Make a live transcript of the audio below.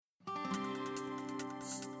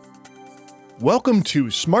Welcome to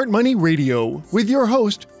Smart Money Radio with your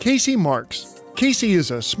host, Casey Marks. Casey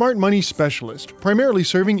is a smart money specialist, primarily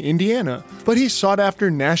serving Indiana, but he's sought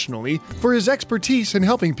after nationally for his expertise in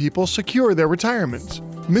helping people secure their retirements.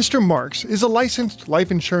 Mr. Marks is a licensed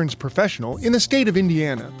life insurance professional in the state of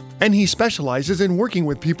Indiana, and he specializes in working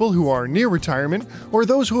with people who are near retirement or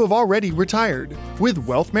those who have already retired with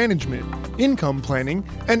wealth management, income planning,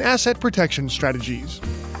 and asset protection strategies.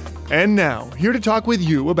 And now, here to talk with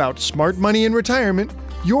you about smart money and retirement,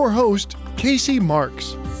 your host, Casey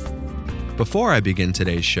Marks. Before I begin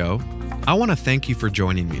today's show, I want to thank you for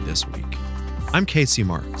joining me this week. I'm Casey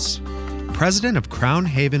Marks, president of Crown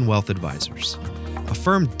Haven Wealth Advisors, a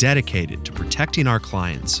firm dedicated to protecting our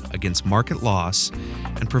clients against market loss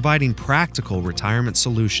and providing practical retirement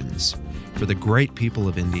solutions for the great people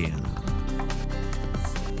of Indiana.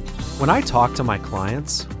 When I talk to my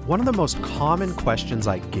clients, one of the most common questions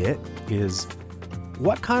I get is,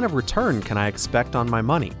 what kind of return can I expect on my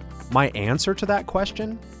money? My answer to that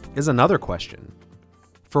question is another question.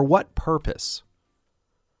 For what purpose?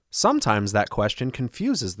 Sometimes that question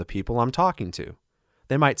confuses the people I'm talking to.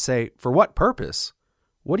 They might say, for what purpose?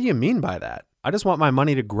 What do you mean by that? I just want my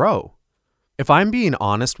money to grow. If I'm being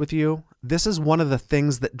honest with you, this is one of the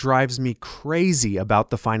things that drives me crazy about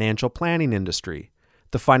the financial planning industry.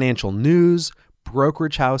 The financial news,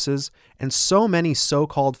 brokerage houses, and so many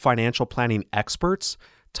so-called financial planning experts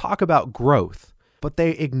talk about growth, but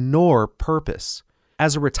they ignore purpose.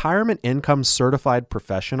 As a retirement income certified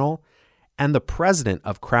professional and the president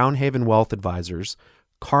of Crown Haven Wealth Advisors,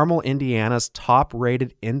 Carmel, Indiana's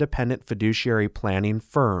top-rated independent fiduciary planning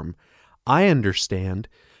firm, I understand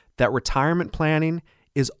that retirement planning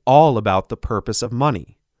is all about the purpose of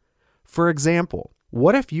money. For example,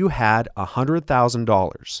 what if you had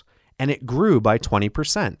 $100,000 and it grew by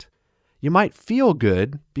 20%? You might feel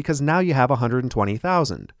good because now you have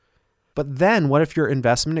 $120,000. But then what if your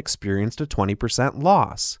investment experienced a 20%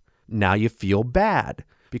 loss? Now you feel bad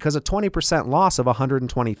because a 20% loss of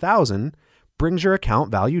 $120,000 brings your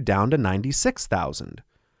account value down to $96,000.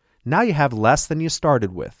 Now you have less than you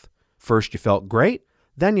started with. First you felt great,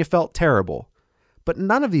 then you felt terrible. But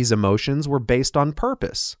none of these emotions were based on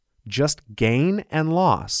purpose. Just gain and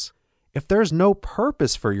loss. If there's no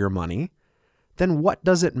purpose for your money, then what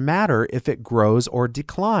does it matter if it grows or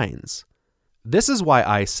declines? This is why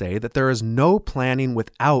I say that there is no planning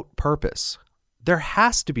without purpose. There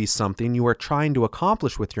has to be something you are trying to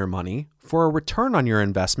accomplish with your money for a return on your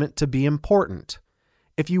investment to be important.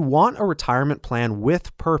 If you want a retirement plan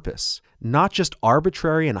with purpose, not just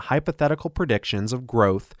arbitrary and hypothetical predictions of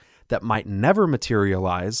growth that might never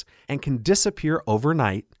materialize and can disappear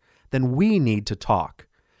overnight, then we need to talk.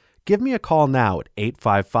 Give me a call now at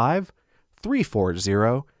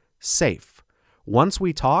 855-340-SAFE. Once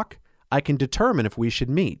we talk, I can determine if we should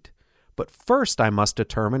meet. But first, I must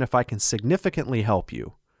determine if I can significantly help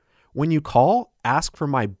you. When you call, ask for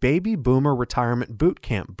my Baby Boomer Retirement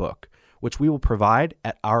Bootcamp book, which we will provide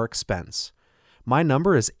at our expense. My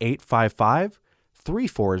number is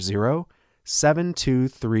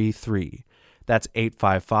 855-340-7233. That's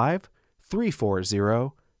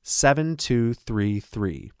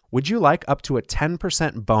 855-340-7233. Would you like up to a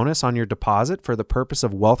 10% bonus on your deposit for the purpose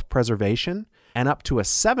of wealth preservation and up to a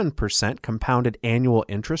 7% compounded annual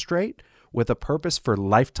interest rate with a purpose for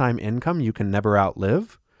lifetime income you can never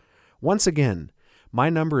outlive? Once again, my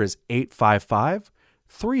number is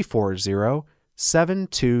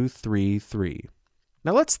 855-340-7233.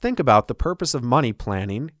 Now let's think about the purpose of money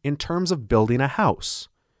planning in terms of building a house.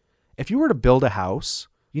 If you were to build a house,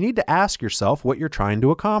 you need to ask yourself what you're trying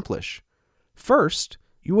to accomplish. First,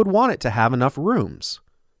 you would want it to have enough rooms.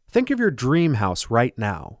 Think of your dream house right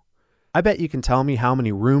now. I bet you can tell me how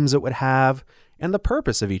many rooms it would have and the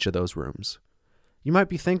purpose of each of those rooms. You might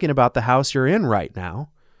be thinking about the house you're in right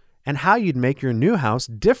now and how you'd make your new house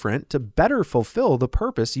different to better fulfill the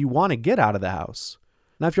purpose you want to get out of the house.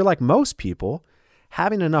 Now, if you're like most people,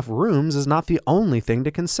 having enough rooms is not the only thing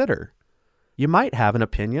to consider. You might have an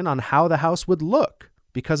opinion on how the house would look,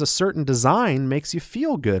 because a certain design makes you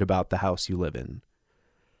feel good about the house you live in.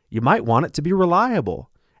 You might want it to be reliable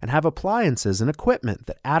and have appliances and equipment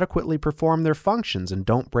that adequately perform their functions and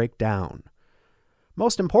don't break down.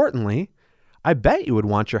 Most importantly, I bet you would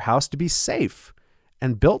want your house to be safe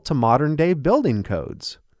and built to modern-day building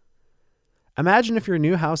codes. Imagine if your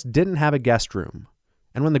new house didn't have a guest room,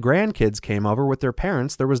 and when the grandkids came over with their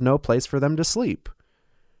parents, there was no place for them to sleep.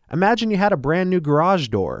 Imagine you had a brand new garage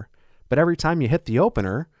door, but every time you hit the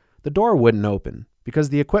opener, the door wouldn't open because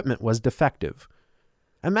the equipment was defective.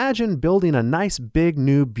 Imagine building a nice, big,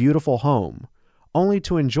 new, beautiful home, only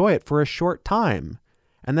to enjoy it for a short time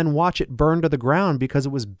and then watch it burn to the ground because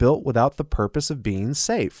it was built without the purpose of being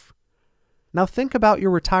safe. Now think about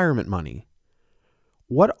your retirement money.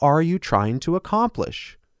 What are you trying to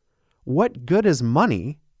accomplish? What good is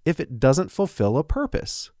money if it doesn't fulfill a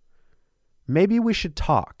purpose? Maybe we should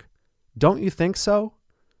talk. Don't you think so?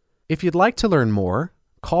 If you'd like to learn more,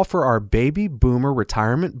 call for our Baby Boomer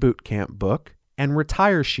Retirement Bootcamp book and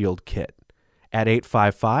Retire Shield kit at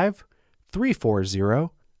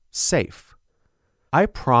 855-340-SAFE. I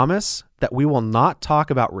promise that we will not talk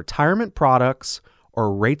about retirement products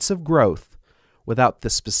or rates of growth without the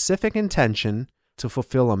specific intention to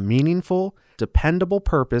fulfill a meaningful, dependable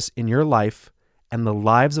purpose in your life and the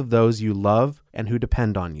lives of those you love and who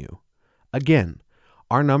depend on you. Again,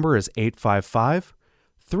 our number is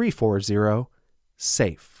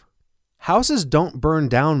 855-340-SAFE. Houses don't burn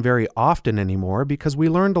down very often anymore because we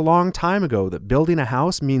learned a long time ago that building a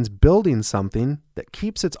house means building something that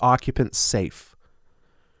keeps its occupants safe.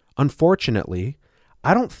 Unfortunately,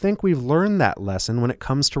 I don't think we've learned that lesson when it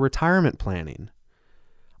comes to retirement planning.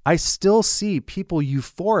 I still see people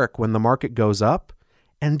euphoric when the market goes up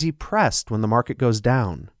and depressed when the market goes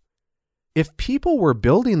down. If people were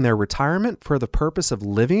building their retirement for the purpose of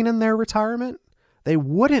living in their retirement, they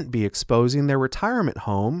wouldn't be exposing their retirement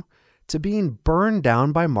home to being burned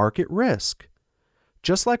down by market risk.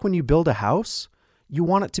 Just like when you build a house, you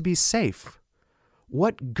want it to be safe.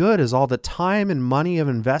 What good is all the time and money of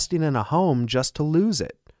investing in a home just to lose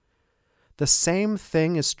it? The same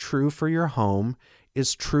thing is true for your home,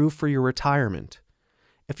 is true for your retirement.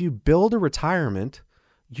 If you build a retirement,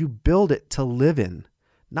 you build it to live in,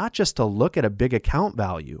 not just to look at a big account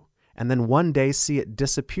value and then one day see it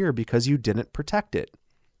disappear because you didn't protect it.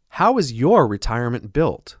 How is your retirement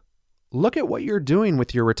built? Look at what you're doing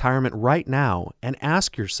with your retirement right now and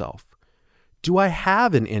ask yourself, do I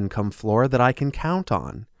have an income floor that I can count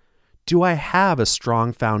on? Do I have a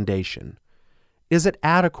strong foundation? Is it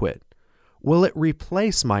adequate? Will it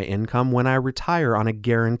replace my income when I retire on a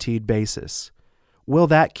guaranteed basis? Will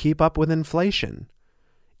that keep up with inflation?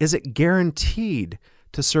 Is it guaranteed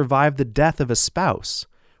to survive the death of a spouse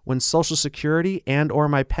when Social Security and/or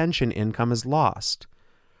my pension income is lost?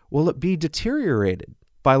 Will it be deteriorated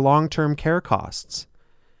by long-term care costs?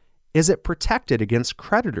 Is it protected against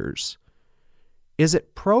creditors? Is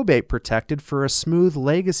it probate protected for a smooth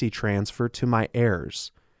legacy transfer to my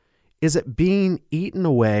heirs? Is it being eaten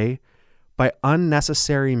away by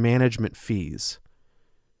unnecessary management fees?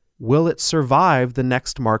 Will it survive the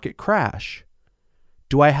next market crash?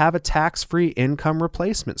 Do I have a tax-free income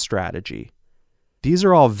replacement strategy? These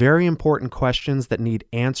are all very important questions that need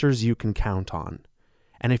answers you can count on.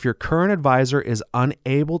 And if your current advisor is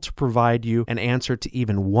unable to provide you an answer to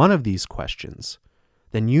even one of these questions,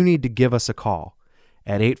 then you need to give us a call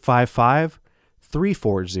at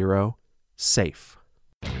 855-340-SAFE.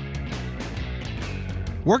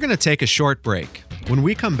 We're going to take a short break. When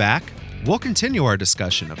we come back, we'll continue our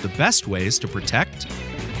discussion of the best ways to protect,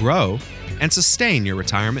 grow, and sustain your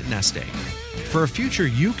retirement nest egg for a future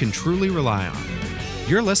you can truly rely on.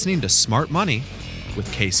 You're listening to Smart Money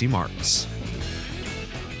with Casey Marks.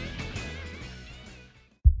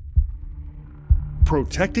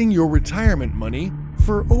 Protecting your retirement money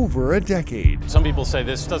for over a decade. Some people say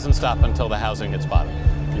this doesn't stop until the housing hits bottom.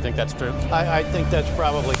 You think that's true? I think that's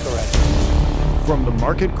probably correct. From the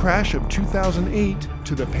market crash of 2008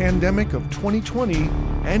 to the pandemic of 2020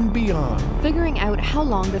 and beyond. Figuring out how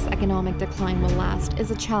long this economic decline will last is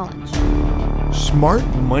a challenge. Smart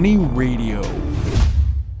Money Radio.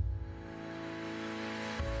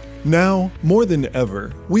 Now, more than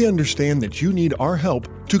ever, we understand that you need our help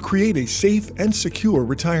to create a safe and secure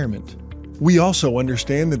retirement. We also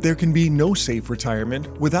understand that there can be no safe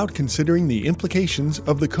retirement without considering the implications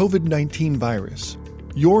of the COVID-19 virus.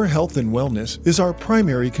 Your health and wellness is our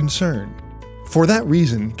primary concern. For that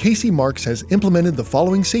reason, Casey Marks has implemented the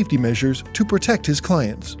following safety measures to protect his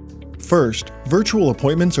clients. First, virtual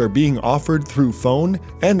appointments are being offered through phone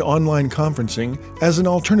and online conferencing as an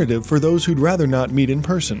alternative for those who'd rather not meet in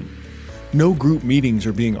person. No group meetings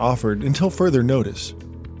are being offered until further notice.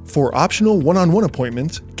 For optional one-on-one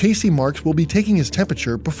appointments, Casey Marks will be taking his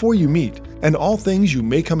temperature before you meet, and all things you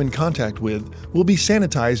may come in contact with will be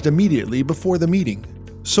sanitized immediately before the meeting.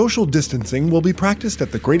 Social distancing will be practiced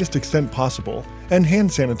at the greatest extent possible, and hand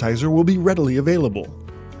sanitizer will be readily available.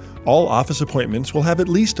 All office appointments will have at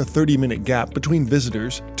least a 30-minute gap between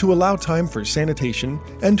visitors to allow time for sanitation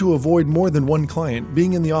and to avoid more than one client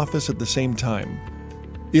being in the office at the same time.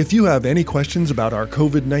 If you have any questions about our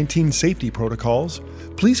COVID-19 safety protocols,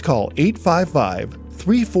 please call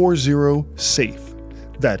 855-340-SAFE.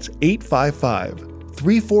 That's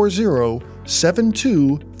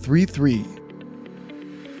 855-340-7233.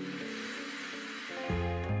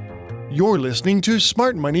 You're listening to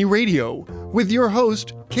Smart Money Radio with your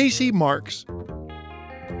host, Casey Marks.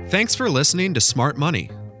 Thanks for listening to Smart Money.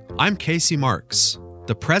 I'm Casey Marks,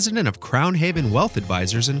 the president of Crown Haven Wealth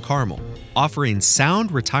Advisors in Carmel, offering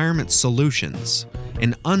sound retirement solutions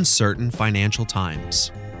in uncertain financial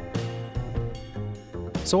times.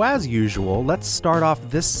 So as usual, let's start off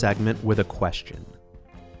this segment with a question.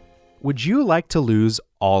 Would you like to lose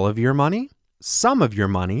all of your money, some of your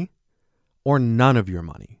money, or none of your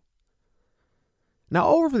money? Now,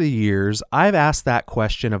 over the years, I've asked that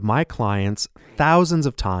question of my clients thousands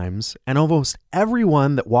of times, and almost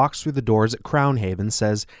everyone that walks through the doors at Crown Haven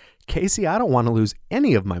says, Casey, I don't want to lose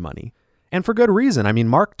any of my money. And for good reason. I mean,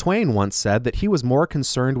 Mark Twain once said that he was more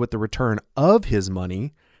concerned with the return of his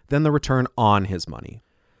money than the return on his money.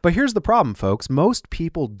 But here's the problem, folks. Most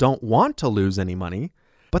people don't want to lose any money,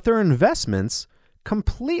 but their investments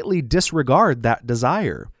completely disregard that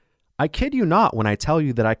desire. I kid you not when I tell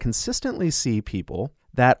you that I consistently see people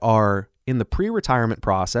that are in the pre-retirement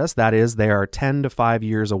process, that is, they are 10 to 5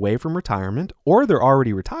 years away from retirement, or they're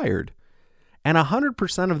already retired, and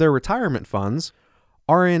 100% of their retirement funds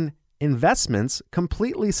are in investments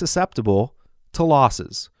completely susceptible to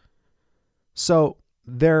losses. So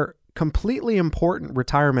their completely important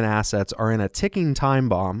retirement assets are in a ticking time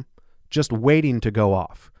bomb just waiting to go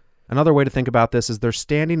off. Another way to think about this is they're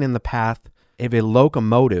standing in the path of a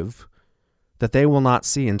locomotive that they will not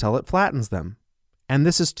see until it flattens them. And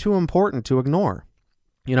this is too important to ignore.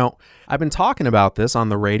 You know, I've been talking about this on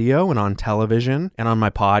the radio and on television and on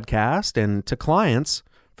my podcast and to clients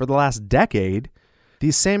for the last decade,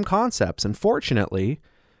 these same concepts. And fortunately,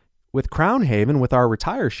 with Crown Haven, with our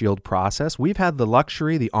Retire Shield process, we've had the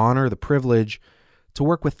luxury, the honor, the privilege to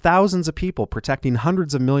work with thousands of people protecting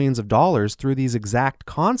hundreds of millions of dollars through these exact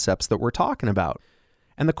concepts that we're talking about.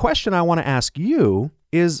 And the question I want to ask you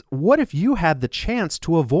is, what if you had the chance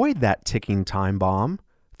to avoid that ticking time bomb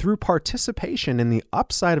through participation in the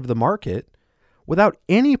upside of the market without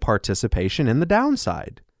any participation in the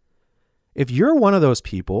downside? If you're one of those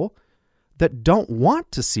people that don't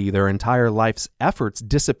want to see their entire life's efforts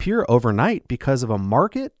disappear overnight because of a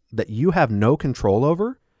market that you have no control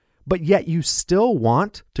over, but yet you still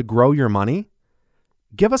want to grow your money,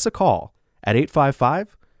 give us a call at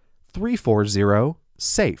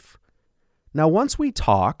 855-340-SAFE. Now, once we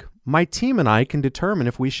talk, my team and I can determine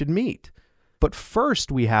if we should meet. But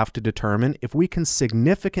first, we have to determine if we can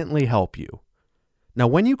significantly help you. Now,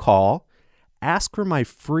 when you call, ask for my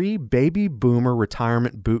free Baby Boomer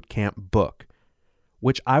Retirement Bootcamp book,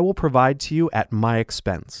 which I will provide to you at my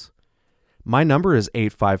expense. My number is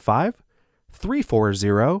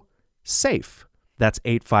 855-340-SAFE. That's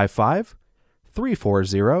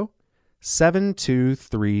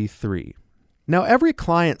 855-340-7233. Now, every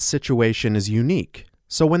client's situation is unique.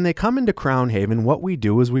 So when they come into Crown Haven, what we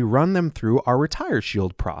do is we run them through our Retire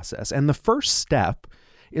Shield process. And the first step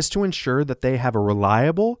is to ensure that they have a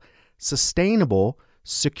reliable, sustainable,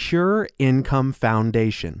 secure income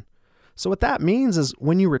foundation. So what that means is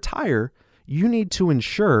when you retire, you need to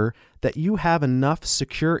ensure that you have enough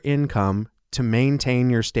secure income to maintain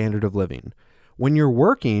your standard of living. When you're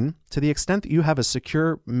working, to the extent that you have a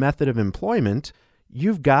secure method of employment,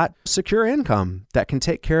 you've got secure income that can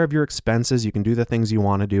take care of your expenses. You can do the things you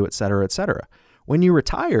want to do, et cetera, et cetera. When you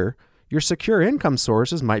retire, your secure income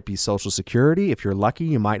sources might be Social Security. If you're lucky,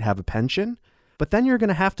 you might have a pension. But then you're going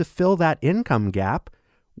to have to fill that income gap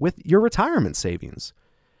with your retirement savings.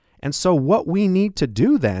 And so what we need to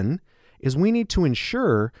do then is we need to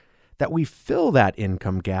ensure that we fill that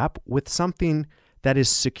income gap with something that is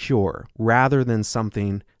secure rather than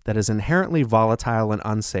something that is inherently volatile and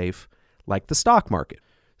unsafe, like the stock market.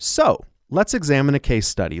 So let's examine a case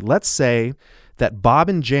study. Let's say that Bob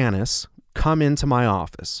and Janice come into my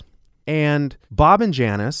office, and Bob and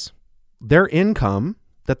Janice, their income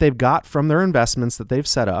that they've got from their investments that they've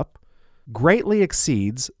set up greatly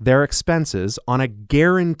exceeds their expenses on a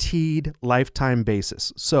guaranteed lifetime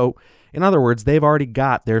basis. So in other words, they've already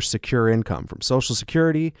got their secure income from Social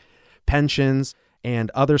Security, pensions,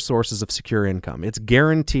 and other sources of secure income. It's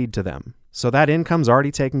guaranteed to them. So that income's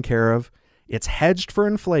already taken care of. It's hedged for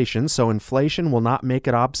inflation, so inflation will not make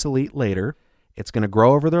it obsolete later. It's going to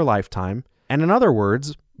grow over their lifetime. And in other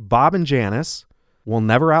words, Bob and Janice will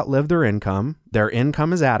never outlive their income. Their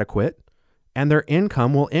income is adequate, and their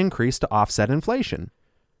income will increase to offset inflation.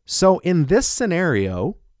 So in this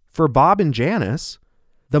scenario, for Bob and Janice,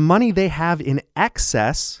 the money they have in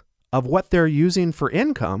excess of what they're using for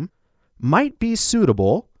income might be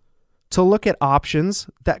suitable to look at options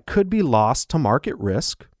that could be lost to market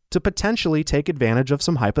risk to potentially take advantage of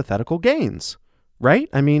some hypothetical gains, right?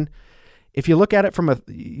 I mean, If you look at it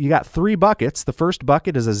you got 3 buckets. The first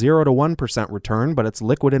bucket is a 0 to 1% return, but it's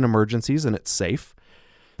liquid in emergencies and it's safe.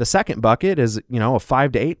 The second bucket is, a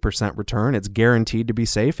 5 to 8% return. It's guaranteed to be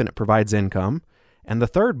safe and it provides income. And the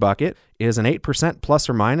third bucket is an 8% plus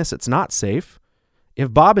or minus. It's not safe.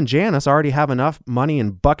 If Bob and Janice already have enough money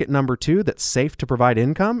in bucket number 2 that's safe to provide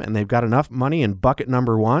income, and they've got enough money in bucket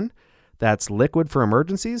number 1 that's liquid for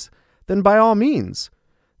emergencies, then by all means,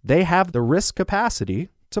 they have the risk capacity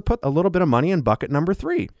to put a little bit of money in bucket number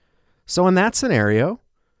 3. So in that scenario,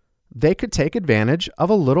 they could take advantage of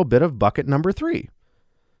a little bit of bucket number 3.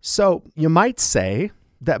 So you might say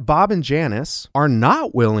that Bob and Janice are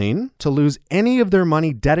not willing to lose any of their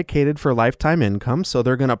money dedicated for lifetime income, so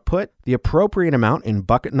they're going to put the appropriate amount in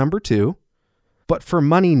bucket number 2. But for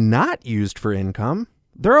money not used for income,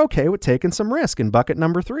 they're okay with taking some risk in bucket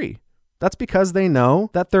number 3. That's because they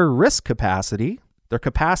know that their risk capacity, their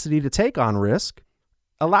capacity to take on risk,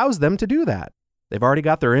 allows them to do that. They've already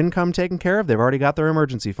got their income taken care of. They've already got their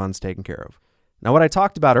emergency funds taken care of. Now, what I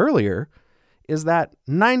talked about earlier is that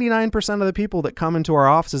 99% of the people that come into our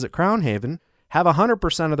offices at Crown Haven have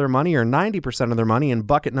 100% of their money or 90% of their money in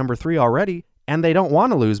bucket number 3 already, and they don't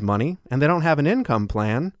want to lose money, and they don't have an income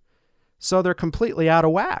plan, so they're completely out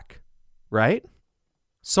of whack, right?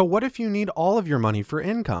 So what if you need all of your money for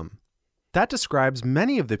income? That describes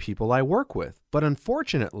many of the people I work with, but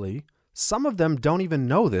unfortunately, some of them don't even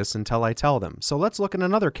know this until I tell them. So let's look at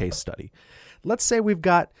another case study. Let's say we've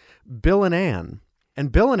got Bill and Ann.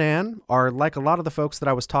 And Bill and Ann are like a lot of the folks that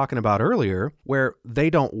I was talking about earlier, where they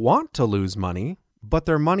don't want to lose money, but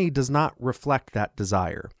their money does not reflect that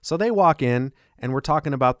desire. So they walk in and we're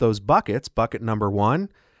talking about those buckets. Bucket number 1,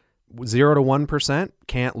 0 to 1%,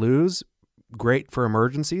 can't lose, great for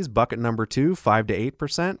emergencies. Bucket number 2, 5 to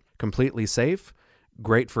 8%, completely safe,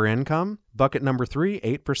 great for income. Bucket number 3,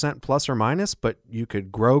 8% plus or minus, but you could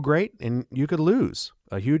grow great and you could lose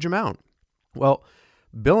a huge amount. Well,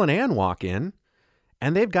 Bill and Ann walk in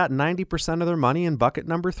and they've got 90% of their money in bucket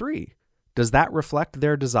number 3. Does that reflect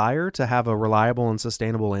their desire to have a reliable and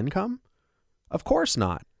sustainable income? Of course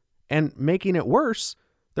not. And making it worse,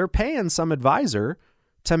 they're paying some advisor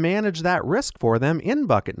to manage that risk for them in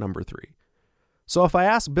bucket number 3. So if I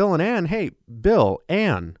ask Bill and Ann, hey, Bill,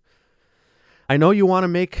 Ann, I know you want to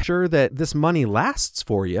make sure that this money lasts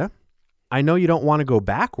for you. I know you don't want to go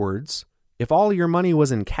backwards. If all your money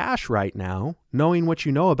was in cash right now, knowing what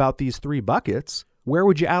you know about these 3 buckets, where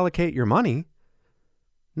would you allocate your money?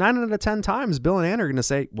 9 out of 10 times, Bill and Ann are going to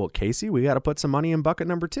say, well, Casey, we got to put some money in bucket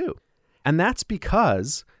number 2. And that's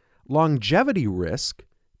because longevity risk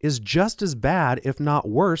is just as bad, if not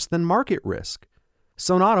worse, than market risk.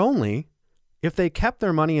 So not only, if they kept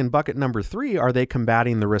their money in bucket number 3, are they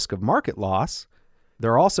combating the risk of market loss,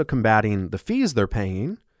 they're also combating the fees they're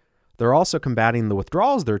paying, they're also combating the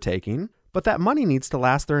withdrawals they're taking, but that money needs to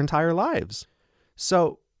last their entire lives.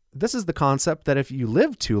 So this is the concept that if you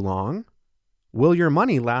live too long, will your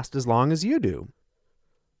money last as long as you do?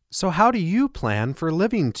 So how do you plan for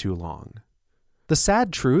living too long? The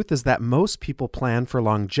sad truth is that most people plan for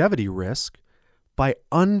longevity risk by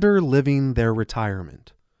underliving their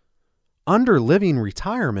retirement. Underliving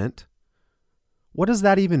retirement? What does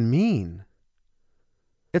that even mean?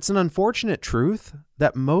 It's an unfortunate truth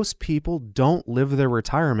that most people don't live their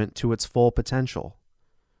retirement to its full potential.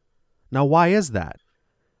 Now, why is that?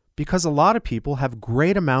 Because a lot of people have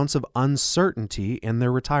great amounts of uncertainty in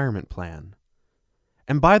their retirement plan.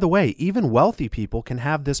 And by the way, even wealthy people can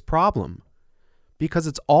have this problem because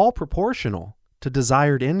it's all proportional to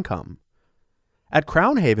desired income. At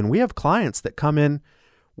Crown Haven, we have clients that come in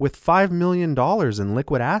with $5 million in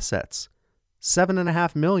liquid assets,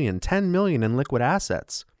 $7.5 million, $10 million in liquid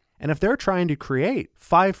assets. And if they're trying to create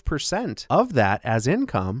 5% of that as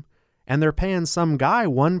income, and they're paying some guy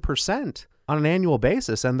 1% on an annual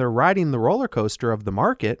basis, and they're riding the roller coaster of the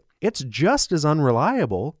market, it's just as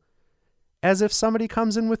unreliable as if somebody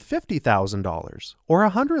comes in with $50,000 or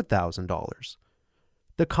 $100,000.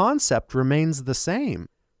 The concept remains the same.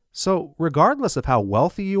 So regardless of how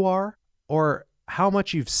wealthy you are or how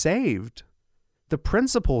much you've saved, the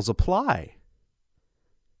principles apply.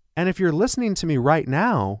 And if you're listening to me right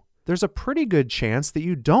now, there's a pretty good chance that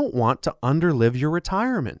you don't want to underlive your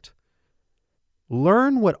retirement.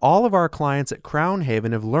 Learn what all of our clients at Crown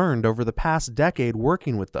Haven have learned over the past decade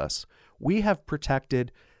working with us. We have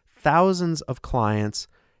protected thousands of clients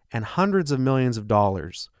and hundreds of millions of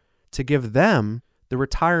dollars to give them the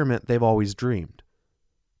retirement they've always dreamed.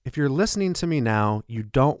 If you're listening to me now, you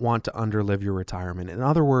don't want to underlive your retirement. In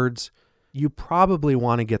other words, you probably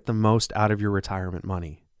want to get the most out of your retirement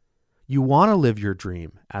money. You want to live your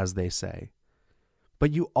dream, as they say.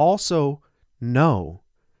 But you also know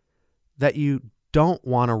that you don't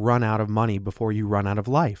want to run out of money before you run out of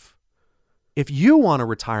life. If you want a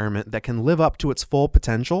retirement that can live up to its full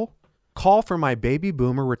potential, call for my Baby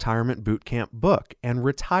Boomer Retirement Bootcamp book and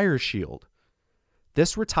Retire Shield.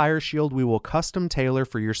 This Retire Shield we will custom tailor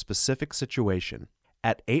for your specific situation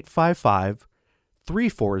at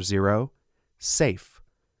 855-340-SAFE.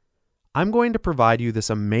 I'm going to provide you this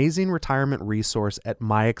amazing retirement resource at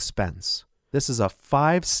my expense. This is a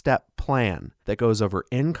 5-step plan that goes over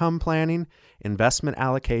income planning, investment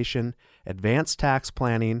allocation, advanced tax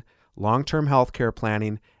planning, long-term healthcare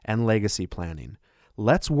planning, and legacy planning.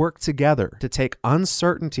 Let's work together to take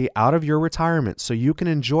uncertainty out of your retirement so you can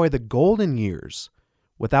enjoy the golden years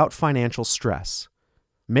without financial stress.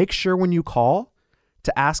 Make sure when you call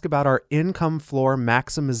to ask about our income floor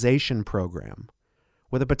maximization program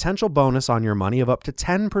with a potential bonus on your money of up to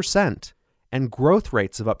 10% and growth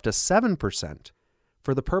rates of up to 7%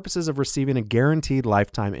 for the purposes of receiving a guaranteed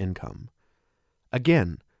lifetime income.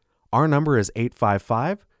 Again, our number is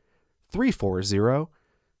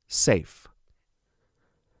 855-340-SAFE.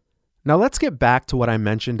 Now let's get back to what I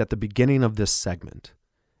mentioned at the beginning of this segment.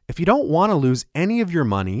 If you don't want to lose any of your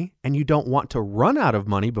money and you don't want to run out of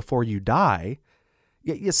money before you die,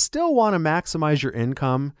 yet you still want to maximize your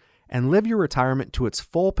income and live your retirement to its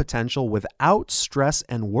full potential without stress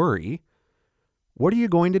and worry, what are you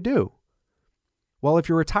going to do? Well, if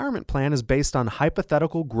your retirement plan is based on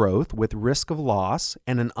hypothetical growth with risk of loss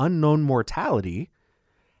and an unknown mortality,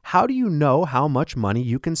 how do you know how much money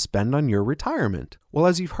you can spend on your retirement? Well,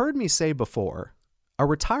 as you've heard me say before, a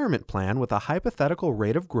retirement plan with a hypothetical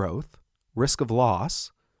rate of growth, risk of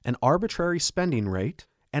loss, an arbitrary spending rate,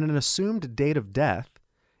 and an assumed date of death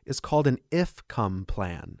is called an if-come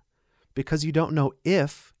plan, because you don't know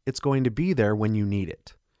if it's going to be there when you need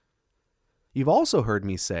it. You've also heard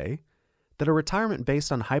me say that a retirement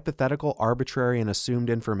based on hypothetical, arbitrary, and assumed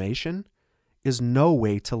information is no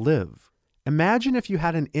way to live. Imagine if you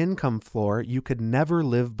had an income floor you could never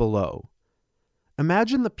live below.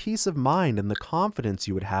 Imagine the peace of mind and the confidence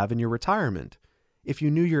you would have in your retirement if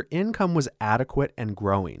you knew your income was adequate and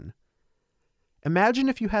growing. Imagine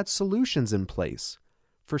if you had solutions in place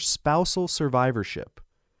for spousal survivorship.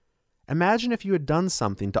 Imagine if you had done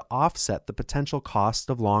something to offset the potential cost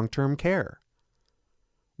of long-term care.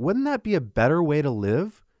 Wouldn't that be a better way to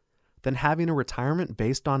live than having a retirement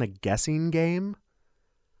based on a guessing game?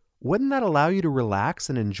 Wouldn't that allow you to relax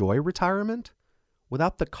and enjoy retirement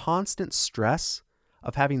without the constant stress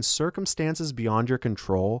of having circumstances beyond your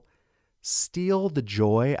control steal the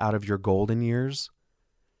joy out of your golden years?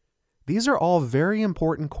 These are all very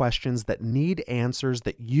important questions that need answers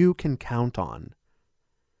that you can count on.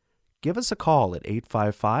 Give us a call at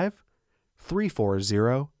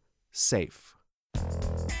 855-340-SAFE.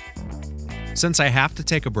 Since I have to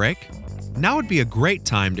take a break, now would be a great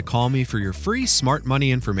time to call me for your free Smart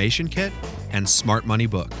Money Information Kit and Smart Money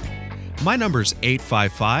book. My number's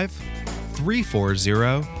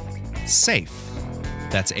 855-340-SAFE.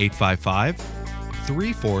 That's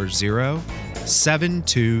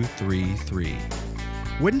 855-340-7233.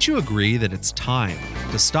 Wouldn't you agree that it's time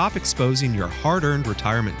to stop exposing your hard-earned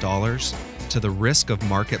retirement dollars to the risk of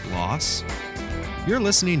market loss? You're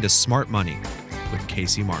listening to Smart Money with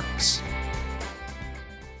Casey Marks.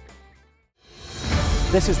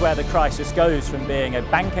 This is where the crisis goes from being a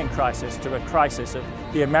banking crisis to a crisis of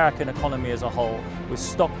the American economy as a whole, with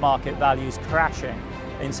stock market values crashing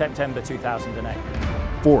in September 2008.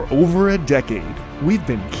 For over a decade, we've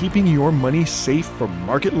been keeping your money safe from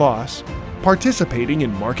market loss, participating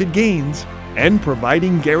in market gains, and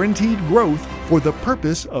providing guaranteed growth for the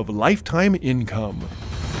purpose of lifetime income.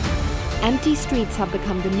 Empty streets have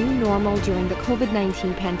become the new normal during the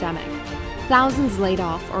COVID-19 pandemic. Thousands laid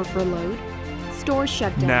off or furloughed, stores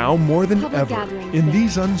shut down. Now more than public ever, gatherings in banned.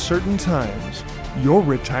 these uncertain times, your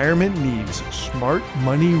retirement needs Smart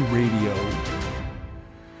Money Radio.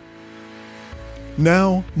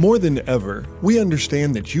 Now, more than ever, we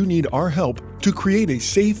understand that you need our help to create a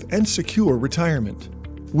safe and secure retirement.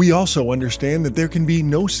 We also understand that there can be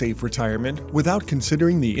no safe retirement without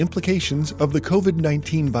considering the implications of the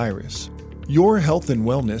COVID-19 virus. Your health and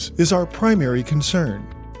wellness is our primary concern.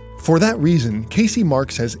 For that reason, Casey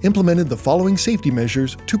Marks has implemented the following safety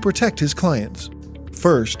measures to protect his clients.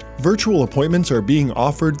 First, virtual appointments are being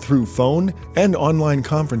offered through phone and online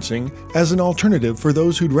conferencing as an alternative for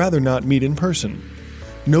those who'd rather not meet in person.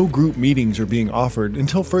 No group meetings are being offered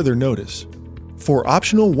until further notice. For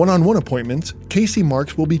optional one-on-one appointments, Casey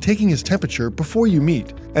Marks will be taking his temperature before you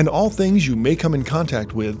meet, and all things you may come in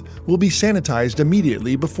contact with will be sanitized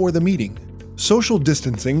immediately before the meeting. Social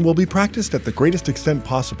distancing will be practiced at the greatest extent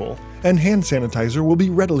possible, and hand sanitizer will be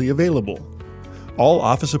readily available. All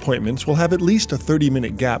office appointments will have at least a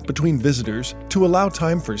 30-minute gap between visitors to allow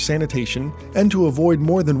time for sanitation and to avoid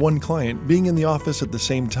more than one client being in the office at the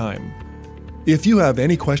same time. If you have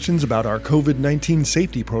any questions about our COVID-19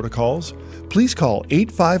 safety protocols, please call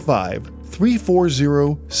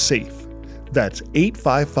 855-340-SAFE. That's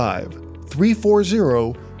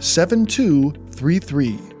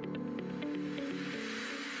 855-340-7233.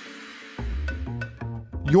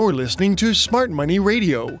 You're listening to Smart Money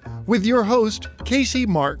Radio with your host, Casey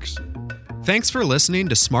Marks. Thanks for listening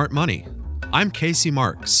to Smart Money. I'm Casey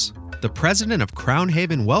Marks, the president of Crown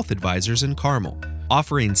Haven Wealth Advisors in Carmel,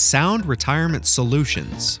 offering sound retirement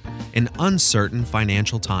solutions in uncertain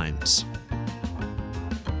financial times.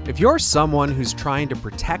 If you're someone who's trying to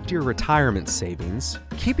protect your retirement savings,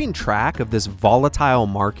 keeping track of this volatile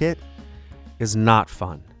market is not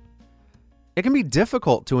fun. It can be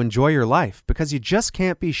difficult to enjoy your life because you just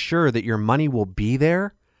can't be sure that your money will be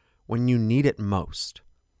there when you need it most.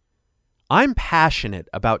 I'm passionate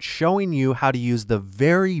about showing you how to use the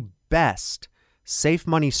very best safe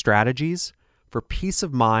money strategies for peace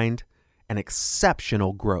of mind and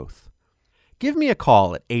exceptional growth. Give me a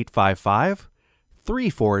call at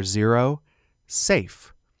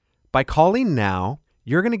 855-340-SAFE. By calling now,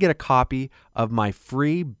 you're going to get a copy of my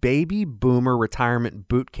free Baby Boomer Retirement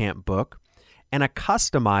Bootcamp book and a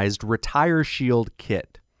customized Retire Shield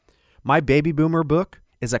kit. My Baby Boomer book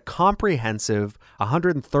is a comprehensive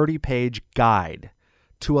 130-page guide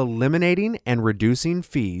to eliminating and reducing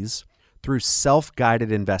fees through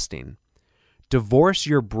self-guided investing. Divorce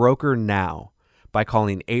your broker now by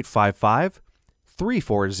calling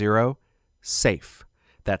 855-340-SAFE.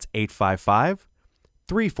 That's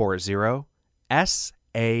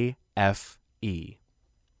 855-340-SAFE.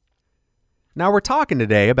 Now we're talking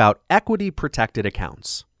today about equity-protected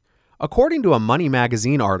accounts. According to a Money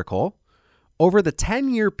Magazine article, over the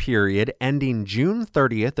 10-year period ending June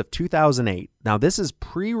 30th of 2008, now this is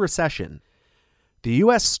pre-recession, the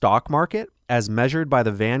U.S. stock market, as measured by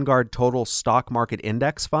the Vanguard Total Stock Market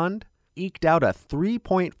Index Fund, eked out a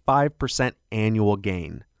 3.5% annual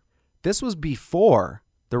gain. This was before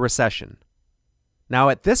the recession. Now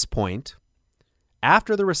at this point,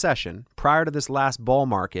 after the recession, prior to this last bull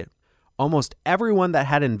market, almost everyone that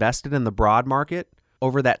had invested in the broad market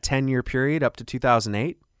over that 10-year period up to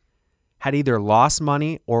 2008 had either lost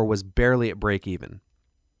money or was barely at break even.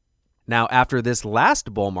 Now, after this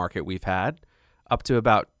last bull market we've had, up to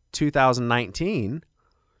about 2019,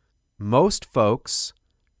 most folks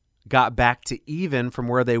got back to even from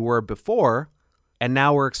where they were before, and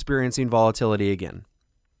now we're experiencing volatility again.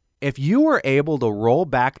 If you were able to roll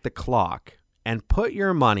back the clock and put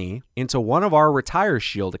your money into one of our Retire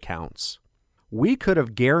Shield accounts, we could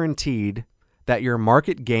have guaranteed that your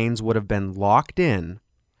market gains would have been locked in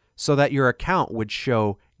so that your account would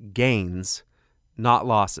show gains, not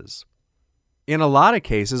losses. In a lot of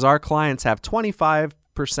cases, our clients have 25%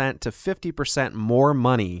 to 50% more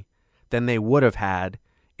money than they would have had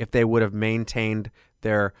if they would have maintained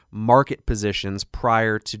their market positions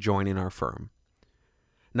prior to joining our firm.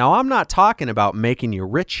 Now, I'm not talking about making you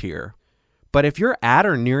rich here, but if you're at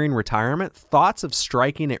or nearing retirement, thoughts of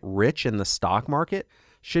striking it rich in the stock market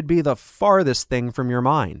should be the farthest thing from your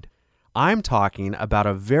mind. I'm talking about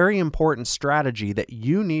a very important strategy that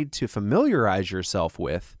you need to familiarize yourself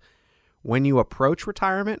with when you approach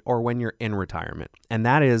retirement or when you're in retirement, and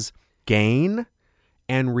that is gain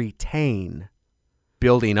and retain.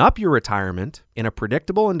 Building up your retirement in a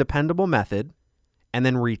predictable and dependable method, and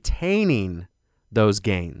then retaining those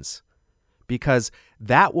gains, because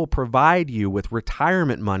that will provide you with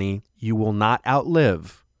retirement money you will not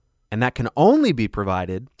outlive, and that can only be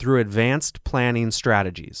provided through advanced planning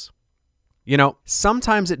strategies. You know,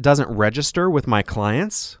 sometimes it doesn't register with my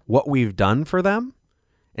clients what we've done for them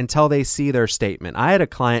until they see their statement. I had a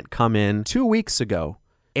client come in 2 weeks ago,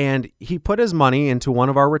 and he put his money into one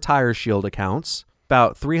of our Retire Shield accounts,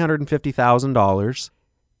 about $350,000,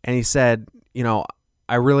 and he said, you know,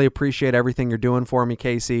 I really appreciate everything you're doing for me,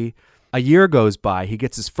 Casey. A year goes by. He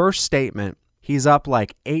gets his first statement. He's up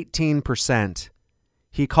like 18%.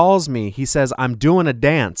 He calls me. He says, I'm doing a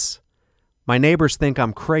dance. My neighbors think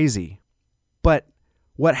I'm crazy. But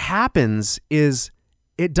what happens is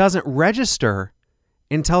it doesn't register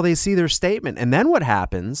until they see their statement. And then what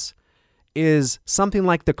happens is something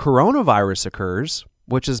like the coronavirus occurs,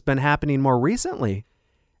 which has been happening more recently.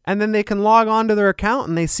 And then they can log on to their account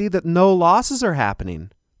and they see that no losses are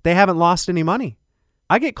happening. They haven't lost any money.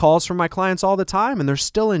 I get calls from my clients all the time and they're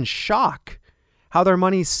still in shock how their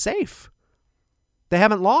money's safe. They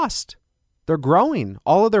haven't lost. They're growing.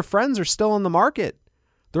 All of their friends are still in the market.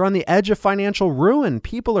 They're on the edge of financial ruin.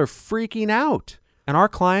 People are freaking out. And our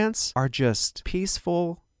clients are just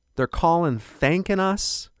peaceful. They're calling, thanking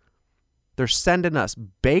us. They're sending us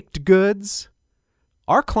baked goods.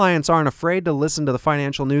 Our clients aren't afraid to listen to the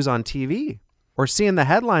financial news on TV or seeing the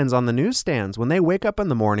headlines on the newsstands. When they wake up in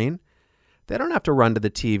the morning, they don't have to run to the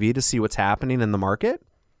TV to see what's happening in the market.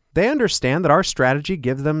 They understand that our strategy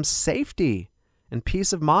gives them safety and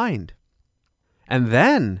peace of mind. And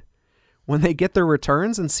then, when they get their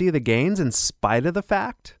returns and see the gains in spite of the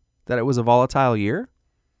fact that it was a volatile year,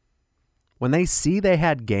 when they see they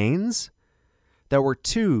had gains that were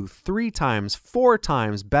 2, 3 times, 4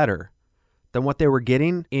 times better than what they were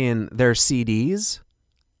getting in their CDs,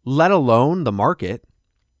 let alone the market,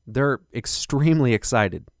 they're extremely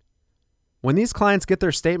excited. When these clients get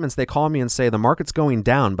their statements, they call me and say, the market's going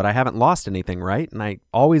down, but I haven't lost anything, right? And I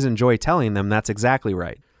always enjoy telling them that's exactly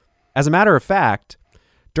right. As a matter of fact,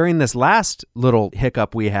 during this last little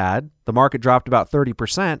hiccup we had, the market dropped about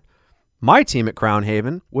 30%. My team at Crown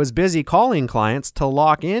Haven was busy calling clients to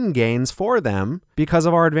lock in gains for them because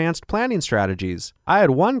of our advanced planning strategies. I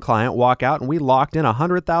had one client walk out and we locked in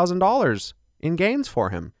 $100,000 in gains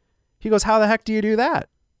for him. He goes, how the heck do you do that?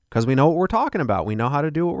 Because we know what we're talking about. We know how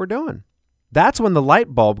to do what we're doing. That's when the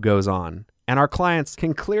light bulb goes on and our clients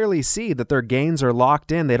can clearly see that their gains are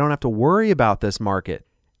locked in. They don't have to worry about this market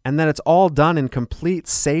and that it's all done in complete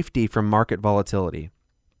safety from market volatility.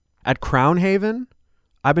 At Crown Haven,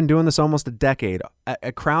 I've been doing this almost a decade.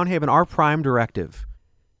 At Crown Haven, our prime directive,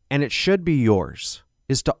 and it should be yours,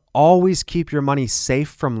 is to always keep your money safe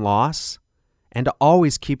from loss and to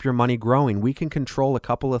always keep your money growing. We can control a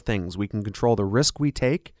couple of things. We can control the risk we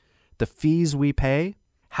take, the fees we pay,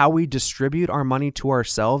 how we distribute our money to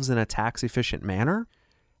ourselves in a tax-efficient manner,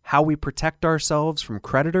 how we protect ourselves from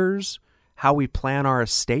creditors, how we plan our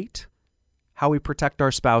estate, how we protect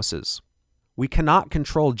our spouses. We cannot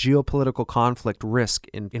control geopolitical conflict, risk,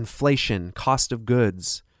 inflation, cost of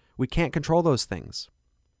goods. We can't control those things.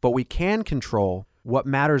 But we can control what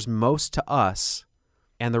matters most to us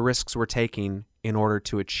and the risks we're taking in order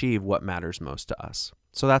to achieve what matters most to us.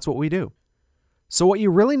 So that's what we do. So what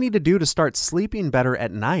you really need to do to start sleeping better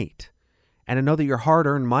at night and to know that your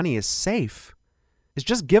hard-earned money is safe is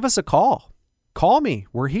just give us a call. Call me.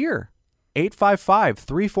 We're here.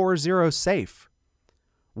 855-340-SAFE.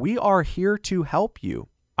 We are here to help you.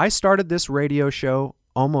 I started this radio show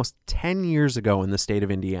almost 10 years ago in the state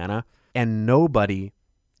of Indiana, and nobody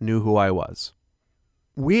knew who I was.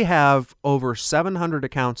 We have over 700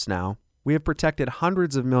 accounts now. We have protected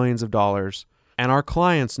hundreds of millions of dollars, and our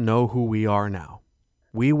clients know who we are now.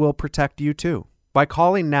 We will protect you too. By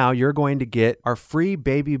calling now, you're going to get our free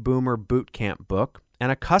Baby Boomer Bootcamp book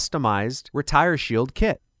and a customized Retire Shield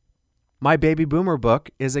kit. My Baby Boomer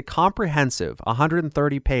book is a comprehensive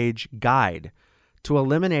 130-page guide to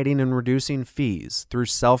eliminating and reducing fees through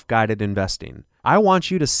self-guided investing. I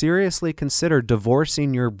want you to seriously consider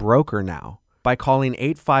divorcing your broker now by calling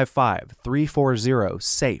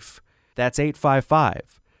 855-340-SAFE. That's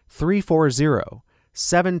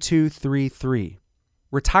 855-340-7233.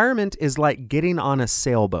 Retirement is like getting on a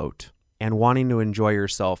sailboat and wanting to enjoy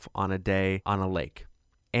yourself on a day on a lake.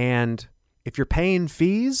 And if you're paying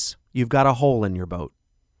fees, you've got a hole in your boat.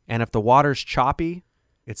 And if the water's choppy,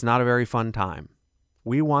 it's not a very fun time.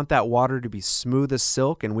 We want that water to be smooth as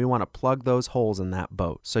silk, and we want to plug those holes in that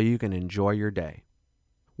boat so you can enjoy your day.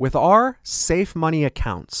 With our Safe Money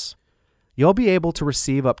accounts, you'll be able to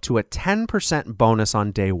receive up to a 10% bonus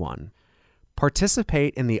on day one.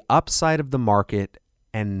 Participate in the upside of the market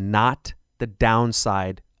and not the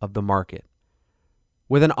downside of the market.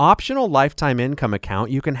 With an optional lifetime income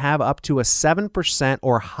account, you can have up to a 7%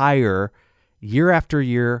 or higher year after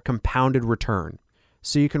year compounded return,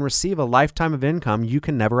 so you can receive a lifetime of income you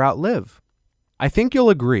can never outlive. I think you'll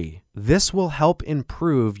agree, this will help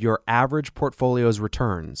improve your average portfolio's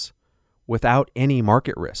returns without any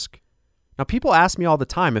market risk. Now, people ask me all the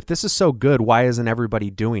time, if this is so good, why isn't everybody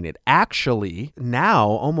doing it? Actually, now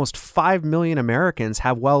almost 5 million Americans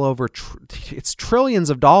have well over it's trillions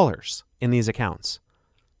of dollars in these accounts.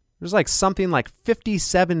 There's like something like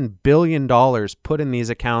 $57 billion put in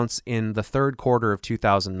these accounts in the third quarter of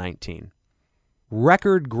 2019.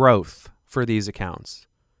 Record growth for these accounts.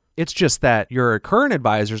 It's just that your current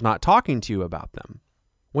advisor's not talking to you about them.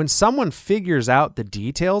 When someone figures out the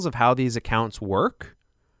details of how these accounts work,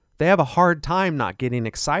 they have a hard time not getting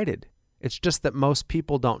excited. It's just that most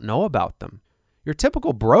people don't know about them. Your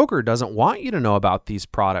typical broker doesn't want you to know about these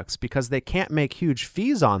products because they can't make huge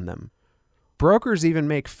fees on them. Brokers even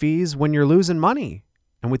make fees when you're losing money.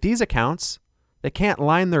 And with these accounts, they can't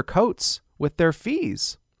line their coats with their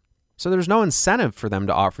fees. So there's no incentive for them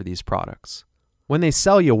to offer these products. When they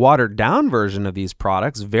sell you a watered-down version of these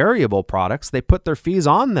products, variable products, they put their fees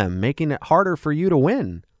on them, making it harder for you to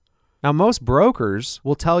win. Now, most brokers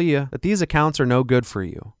will tell you that these accounts are no good for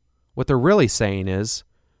you. What they're really saying is,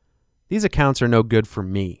 these accounts are no good for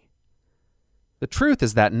me. The truth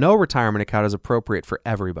is that no retirement account is appropriate for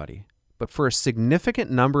everybody. But for a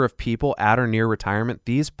significant number of people at or near retirement,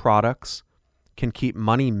 these products can keep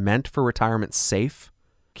money meant for retirement safe,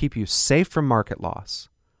 keep you safe from market loss,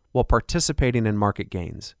 while participating in market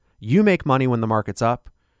gains. You make money when the market's up,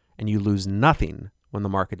 and you lose nothing when the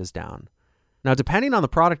market is down. Now, depending on the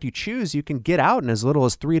product you choose, you can get out in as little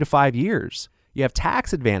as 3 to 5 years. You have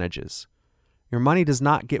tax advantages. Your money does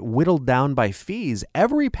not get whittled down by fees.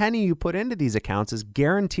 Every penny you put into these accounts is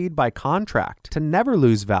guaranteed by contract to never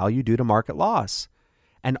lose value due to market loss.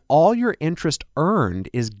 And all your interest earned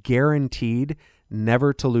is guaranteed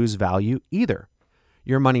never to lose value either.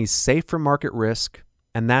 Your money's safe from market risk,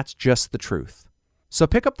 and that's just the truth. So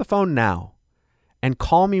pick up the phone now and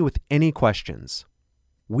call me with any questions.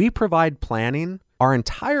 We provide planning, our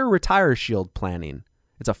entire Retire Shield planning.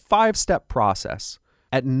 It's a 5-step process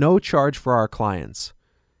at no charge for our clients.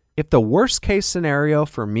 If the worst case scenario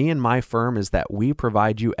for me and my firm is that we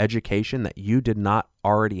provide you education that you did not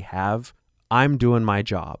already have, I'm doing my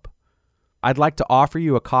job. I'd like to offer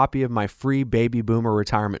you a copy of my free Baby Boomer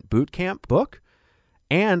Retirement Bootcamp book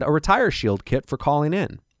and a Retire Shield kit for calling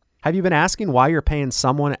in. Have you been asking why you're paying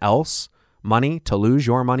someone else money to lose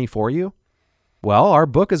your money for you? Well, our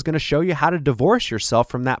book is going to show you how to divorce yourself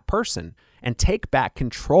from that person and take back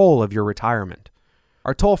control of your retirement.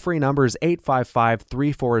 Our toll-free number is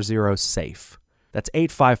 855-340-SAFE. That's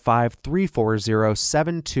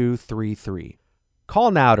 855-340-7233.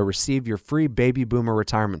 Call now to receive your free Baby Boomer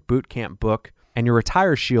Retirement Bootcamp book and your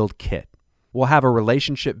Retire Shield kit. We'll have a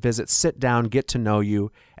relationship visit, sit down, get to know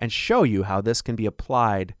you, and show you how this can be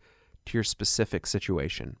applied to your specific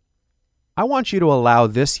situation. I want you to allow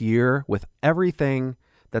this year, with everything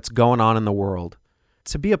that's going on in the world,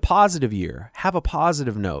 to be a positive year. Have a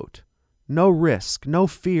positive note. No risk, no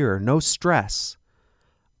fear, no stress.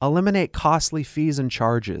 Eliminate costly fees and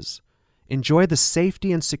charges. Enjoy the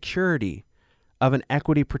safety and security of an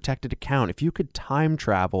equity-protected account. If you could time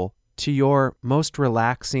travel to your most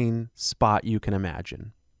relaxing spot you can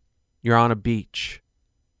imagine. You're on a beach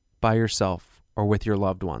by yourself or with your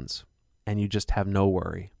loved ones, and you just have no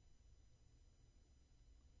worry.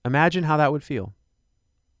 Imagine how that would feel.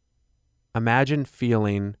 Imagine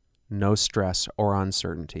feeling no stress or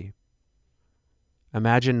uncertainty.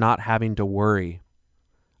 Imagine not having to worry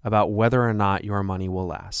about whether or not your money will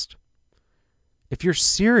last. If you're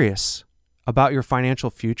serious about your financial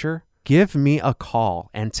future, give me a call,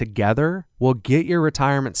 and together we'll get your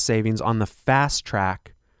retirement savings on the fast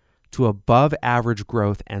track to above average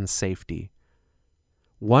growth and safety.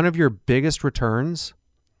 One of your biggest returns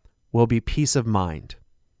will be peace of mind.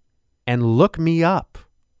 And look me up.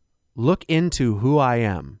 Look into who I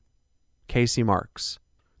am, Casey Marks.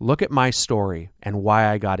 Look at my story and why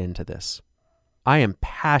I got into this. I am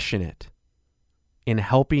passionate in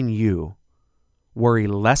helping you worry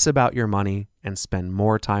less about your money and spend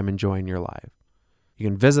more time enjoying your life. You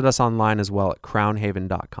can visit us online as well at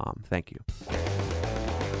crownhaven.com. Thank you.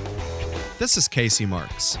 This is Casey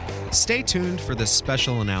Marks. Stay tuned for this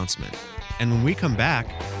special announcement. And when we come back,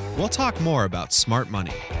 we'll talk more about smart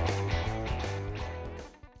money.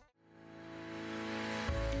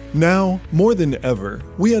 Now, more than ever,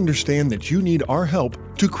 we understand that you need our help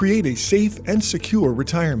to create a safe and secure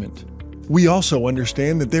retirement. We also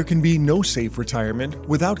understand that there can be no safe retirement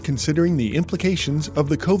without considering the implications of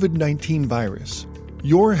the COVID-19 virus.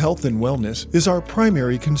 Your health and wellness is our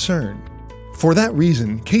primary concern. For that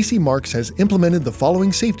reason, Casey Marks has implemented the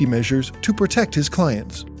following safety measures to protect his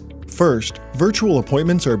clients. First, virtual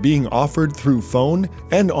appointments are being offered through phone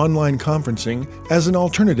and online conferencing as an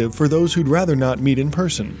alternative for those who'd rather not meet in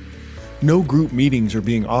person. No group meetings are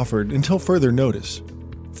being offered until further notice.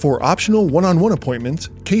 For optional one-on-one appointments,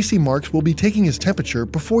 Casey Marks will be taking his temperature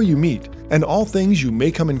before you meet, and all things you may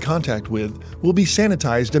come in contact with will be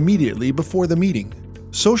sanitized immediately before the meeting.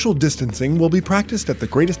 Social distancing will be practiced at the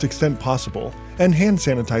greatest extent possible, and hand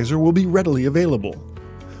sanitizer will be readily available.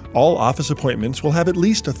 All office appointments will have at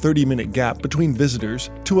least a 30-minute gap between visitors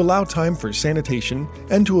to allow time for sanitation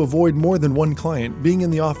and to avoid more than one client being in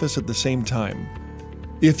the office at the same time.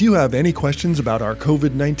 If you have any questions about our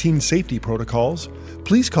COVID-19 safety protocols,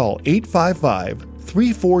 please call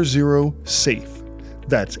 855-340-SAFE.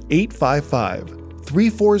 That's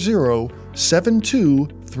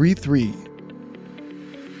 855-340-7233.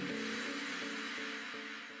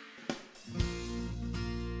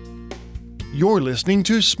 You're listening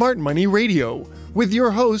to Smart Money Radio with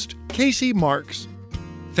your host, Casey Marks.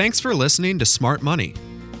 Thanks for listening to Smart Money.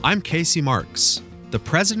 I'm Casey Marks, the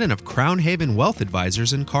president of Crown Haven Wealth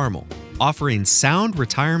Advisors in Carmel, offering sound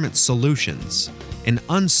retirement solutions in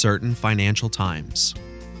uncertain financial times.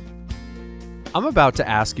 I'm about to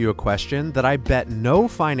ask you a question that I bet no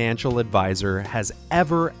financial advisor has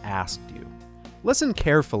ever asked you. Listen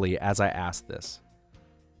carefully as I ask this.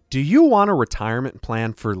 Do you want a retirement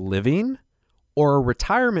plan for living or a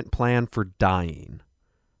retirement plan for dying?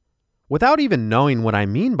 Without even knowing what I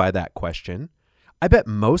mean by that question, I bet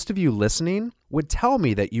most of you listening would tell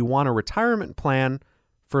me that you want a retirement plan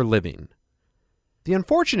for living. The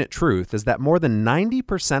unfortunate truth is that more than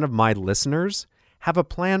 90% of my listeners have a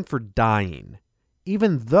plan for dying,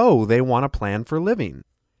 even though they want a plan for living.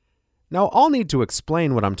 Now, I'll need to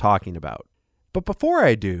explain what I'm talking about. But before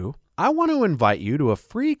I do, I want to invite you to a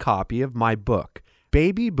free copy of my book,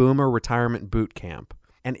 Baby Boomer Retirement Boot Camp,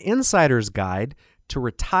 an insider's guide to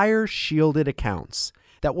retire shielded accounts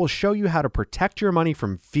that will show you how to protect your money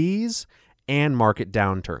from fees and market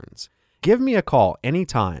downturns. Give me a call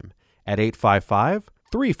anytime at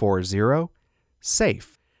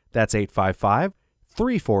 855-340-SAFE. That's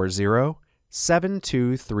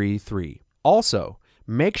 855-340-7233. Also,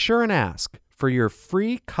 make sure and ask for your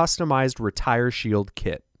free customized Retire Shield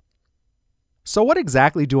kit. So what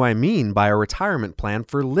exactly do I mean by a retirement plan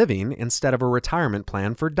for living instead of a retirement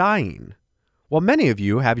plan for dying? Well, many of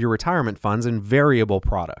you have your retirement funds in variable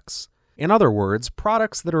products. In other words,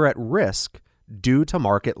 products that are at risk due to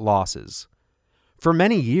market losses. For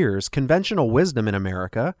many years, conventional wisdom in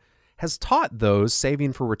America has taught those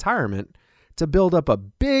saving for retirement to build up a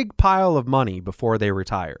big pile of money before they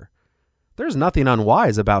retire. There's nothing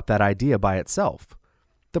unwise about that idea by itself.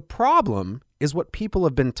 The problem is what people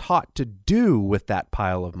have been taught to do with that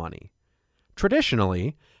pile of money.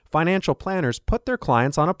 Traditionally, financial planners put their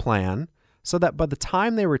clients on a plan so that by the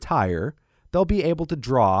time they retire, they'll be able to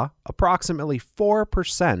draw approximately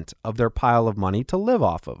 4% of their pile of money to live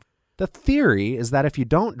off of. The theory is that if you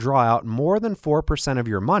don't draw out more than 4% of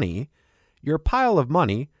your money, your pile of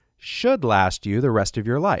money should last you the rest of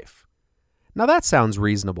your life. Now that sounds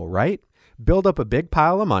reasonable, right? Build up a big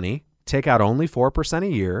pile of money, take out only 4%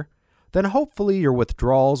 a year, then hopefully your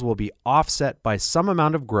withdrawals will be offset by some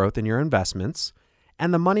amount of growth in your investments,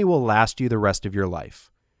 and the money will last you the rest of your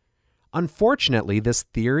life. Unfortunately, this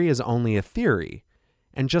theory is only a theory,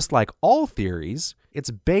 and just like all theories,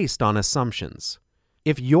 it's based on assumptions.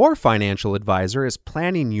 If your financial advisor is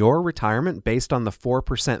planning your retirement based on the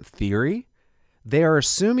 4% theory, they are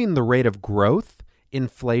assuming the rate of growth,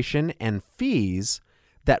 inflation, and fees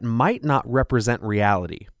that might not represent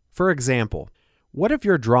reality. For example, what if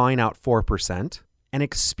you're drawing out 4% and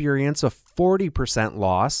experience a 40%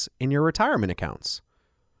 loss in your retirement accounts?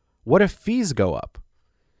 What if fees go up?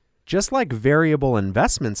 Just like variable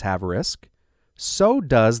investments have risk, so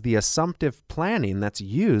does the assumptive planning that's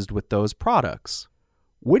used with those products.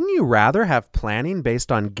 Wouldn't you rather have planning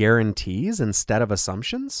based on guarantees instead of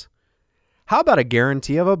assumptions? How about a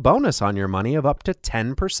guarantee of a bonus on your money of up to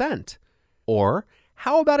 10%? Or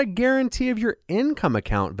how about a guarantee of your income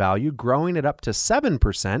account value growing at up to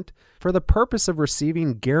 7% for the purpose of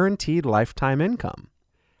receiving guaranteed lifetime income?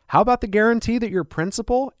 How about the guarantee that your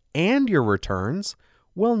principal and your returns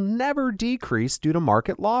will never decrease due to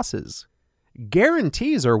market losses?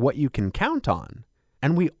 Guarantees are what you can count on,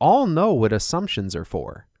 and we all know what assumptions are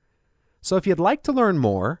for. So if you'd like to learn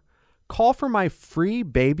more, call for my free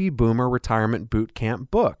Baby Boomer Retirement Boot Camp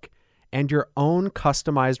book and your own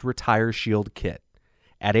customized Retire Shield kit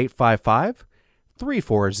at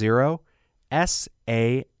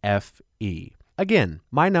 855-340-SAFE. Again,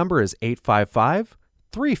 my number is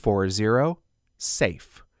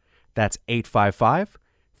 855-340-SAFE. That's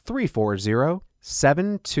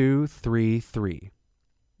 855-340-7233.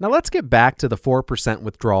 Now let's get back to the 4%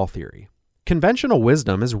 withdrawal theory. Conventional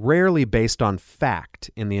wisdom is rarely based on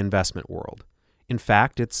fact in the investment world. In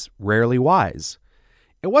fact, it's rarely wise.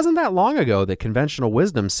 It wasn't that long ago that conventional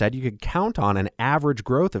wisdom said you could count on an average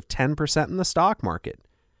growth of 10% in the stock market.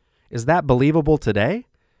 Is that believable today?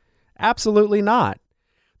 Absolutely not.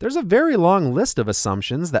 There's a very long list of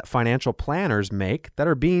assumptions that financial planners make that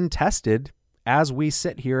are being tested as we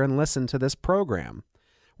sit here and listen to this program.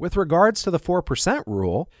 With regards to the 4%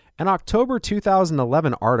 rule, an October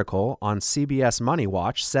 2011 article on CBS Money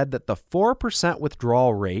Watch said that the 4%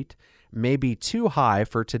 withdrawal rate may be too high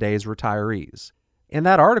for today's retirees. In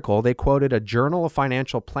that article, they quoted a Journal of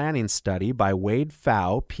Financial Planning study by Wade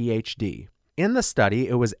Pfau, Ph.D. In the study,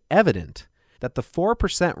 it was evident that the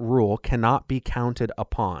 4% rule cannot be counted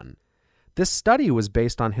upon. This study was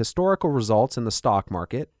based on historical results in the stock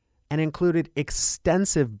market and included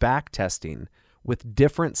extensive backtesting with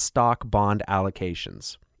different stock bond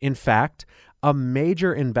allocations. In fact, a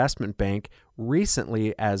major investment bank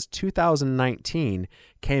recently, as 2019,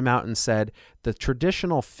 came out and said the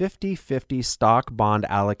traditional 50-50 stock bond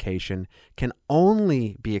allocation can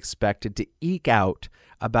only be expected to eke out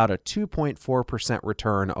about a 2.4%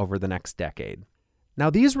 return over the next decade.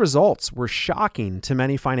 Now, these results were shocking to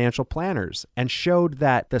many financial planners and showed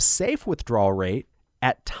that the safe withdrawal rate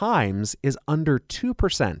at times is under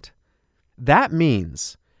 2%. That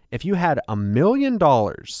means if you had $1 million,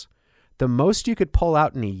 the most you could pull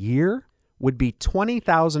out in a year would be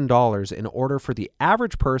 $20,000 in order for the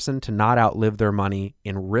average person to not outlive their money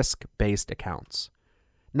in risk-based accounts.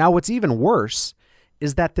 Now, what's even worse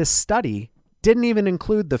is that this study didn't even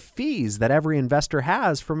include the fees that every investor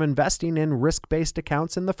has from investing in risk-based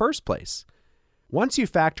accounts in the first place. Once you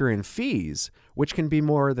factor in fees, which can be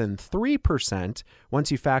more than 3%,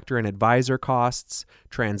 once you factor in advisor costs,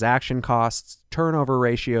 transaction costs, turnover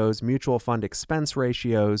ratios, mutual fund expense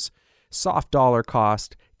ratios, soft dollar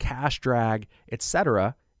cost, cash drag,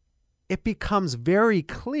 etc., it becomes very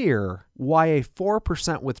clear why a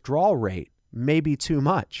 4% withdrawal rate may be too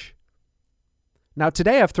much. Now,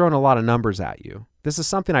 today I've thrown a lot of numbers at you. This is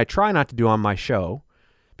something I try not to do on my show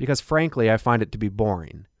because, frankly, I find it to be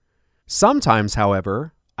boring. Sometimes,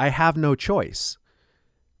 however, I have no choice.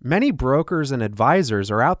 Many brokers and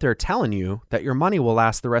advisors are out there telling you that your money will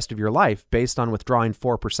last the rest of your life based on withdrawing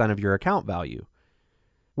 4% of your account value.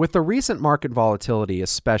 With the recent market volatility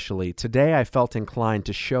especially, today I felt inclined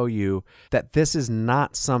to show you that this is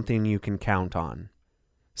not something you can count on.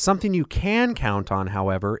 Something you can count on,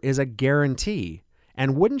 however, is a guarantee.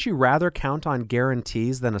 And wouldn't you rather count on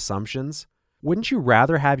guarantees than assumptions? Wouldn't you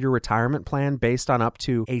rather have your retirement plan based on up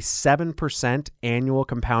to a 7% annual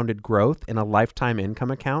compounded growth in a lifetime income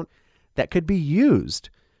account that could be used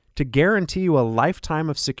to guarantee you a lifetime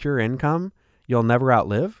of secure income you'll never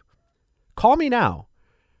outlive? Call me now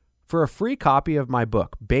for a free copy of my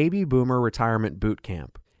book, Baby Boomer Retirement Boot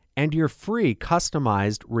Camp, and your free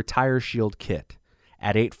customized Retire Shield kit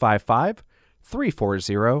at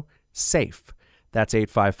 855-340-SAFE. That's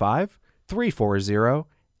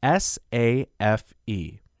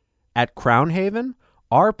 855-340-SAFE. At Crown Haven,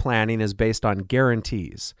 our planning is based on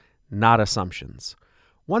guarantees, not assumptions.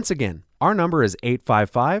 Once again, our number is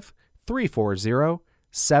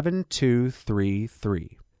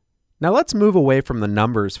 855-340-7233. Now let's move away from the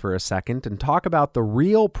numbers for a second and talk about the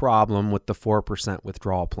real problem with the 4%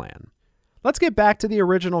 withdrawal plan. Let's get back to the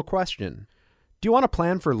original question. Do you want a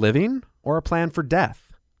plan for living or a plan for death?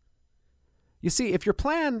 You see, if your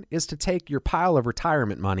plan is to take your pile of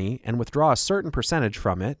retirement money and withdraw a certain percentage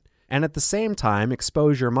from it, and at the same time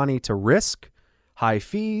expose your money to risk, high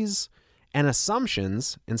fees, and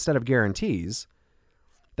assumptions instead of guarantees,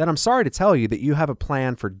 then I'm sorry to tell you that you have a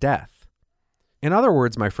plan for death. In other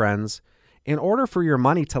words, my friends, in order for your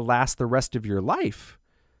money to last the rest of your life,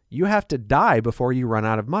 you have to die before you run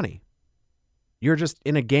out of money. You're just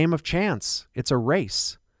in a game of chance. It's a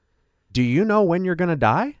race. Do you know when you're going to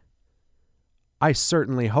die? I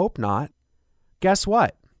certainly hope not. Guess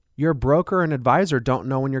what? Your broker and advisor don't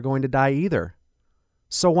know when you're going to die either.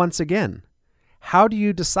 So once again, how do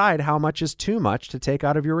you decide how much is too much to take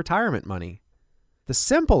out of your retirement money? The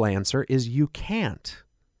simple answer is you can't.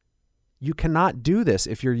 You cannot do this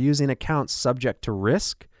if you're using accounts subject to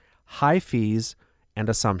risk, high fees, and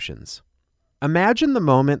assumptions. Imagine the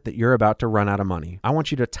moment that you're about to run out of money. I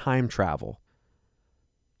want you to time travel.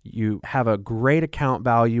 You have a great account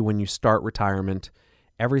value when you start retirement.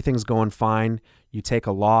 Everything's going fine. You take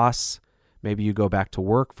a loss. Maybe you go back to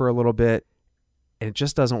work for a little bit, and it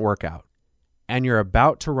just doesn't work out. And you're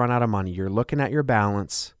about to run out of money. You're looking at your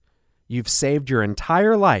balance. You've saved your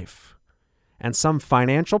entire life. And some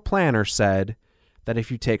financial planner said that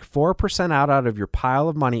if you take 4% out of your pile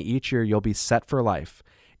of money each year, you'll be set for life.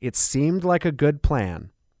 It seemed like a good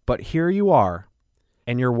plan, but here you are,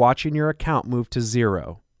 and you're watching your account move to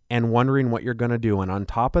zero and wondering what you're going to do. And on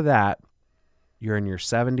top of that, you're in your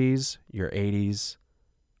 70s, your 80s.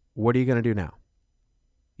 What are you going to do now?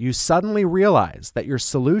 You suddenly realize that your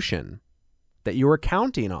solution that you were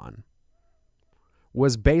counting on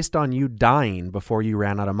was based on you dying before you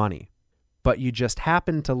ran out of money, but you just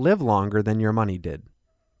happened to live longer than your money did.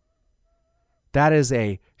 That is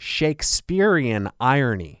a Shakespearean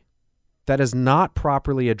irony that is not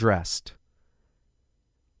properly addressed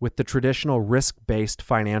with the traditional risk-based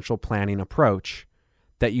financial planning approach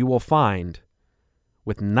that you will find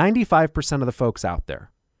with 95% of the folks out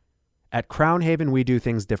there. At Crown Haven, we do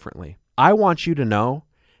things differently. I want you to know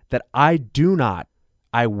that I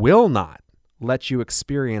will not let you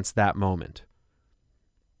experience that moment.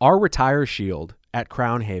 Our Retire Shield at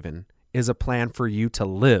Crown Haven is a plan for you to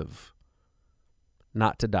live,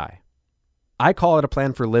 not to die. I call it a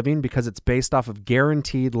plan for living because it's based off of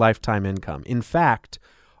guaranteed lifetime income. In fact,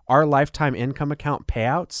 our lifetime income account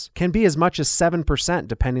payouts can be as much as 7%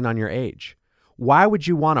 depending on your age. Why would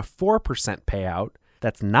you want a 4% payout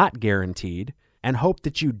that's not guaranteed and hope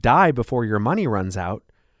that you die before your money runs out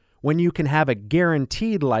when you can have a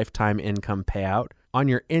guaranteed lifetime income payout on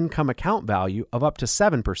your income account value of up to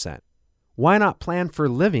 7%? Why not plan for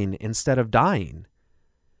living instead of dying?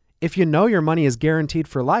 If you know your money is guaranteed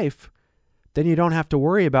for life, then you don't have to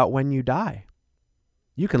worry about when you die.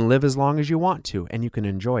 You can live as long as you want to, and you can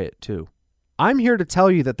enjoy it too. I'm here to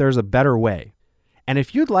tell you that there's a better way. And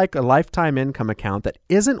if you'd like a lifetime income account that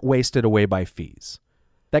isn't wasted away by fees,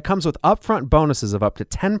 that comes with upfront bonuses of up to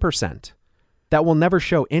 10%, that will never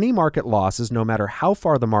show any market losses no matter how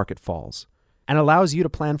far the market falls, and allows you to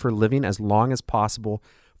plan for living as long as possible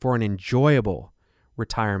for an enjoyable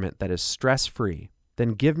retirement that is stress-free, then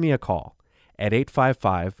give me a call at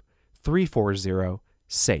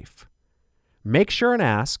 855-340-SAFE. Make sure and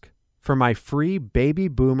ask for my free Baby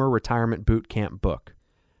Boomer Retirement Bootcamp book.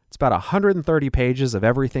 It's about 130 pages of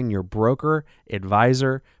everything your broker,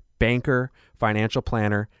 advisor, banker, financial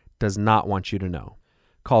planner does not want you to know.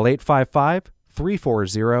 Call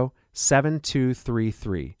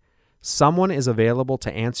 855-340-7233. Someone is available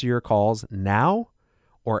to answer your calls now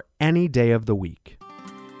or any day of the week.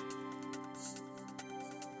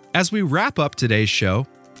 As we wrap up today's show,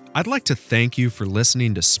 I'd like to thank you for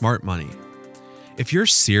listening to Smart Money. If you're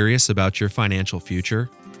serious about your financial future,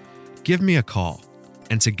 give me a call,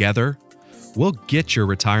 and together, we'll get your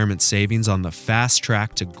retirement savings on the fast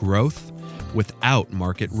track to growth without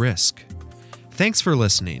market risk. Thanks for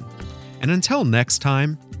listening, and until next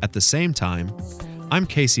time, at the same time, I'm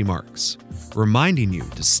Casey Marks, reminding you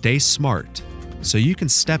to stay smart so you can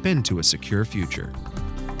step into a secure future.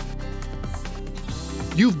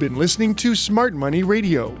 You've been listening to Smart Money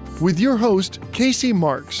Radio with your host, Casey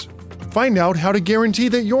Marks. Find out how to guarantee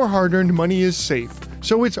that your hard-earned money is safe,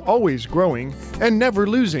 so it's always growing and never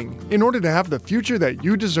losing in order to have the future that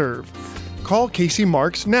you deserve. Call Casey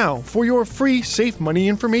Marks now for your free Safe Money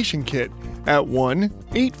Information Kit at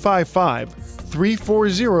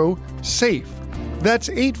 1-855-340-SAFE. That's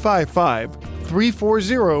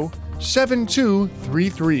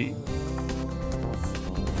 855-340-7233.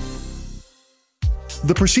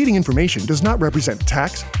 The preceding information does not represent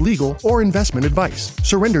tax, legal, or investment advice.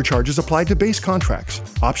 Surrender charges apply to base contracts.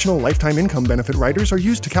 Optional lifetime income benefit riders are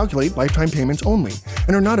used to calculate lifetime payments only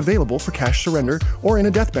and are not available for cash surrender or in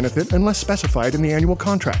a death benefit unless specified in the annual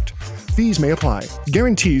contract. Fees may apply.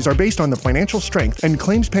 Guarantees are based on the financial strength and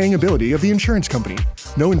claims-paying ability of the insurance company.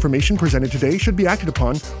 No information presented today should be acted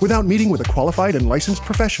upon without meeting with a qualified and licensed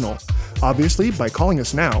professional. Obviously, by calling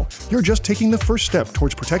us now, you're just taking the first step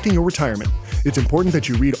towards protecting your retirement. It's important that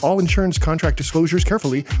you read all insurance contract disclosures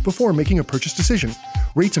carefully before making a purchase decision.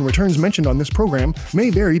 Rates and returns mentioned on this program may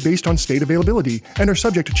vary based on state availability and are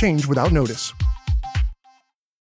subject to change without notice.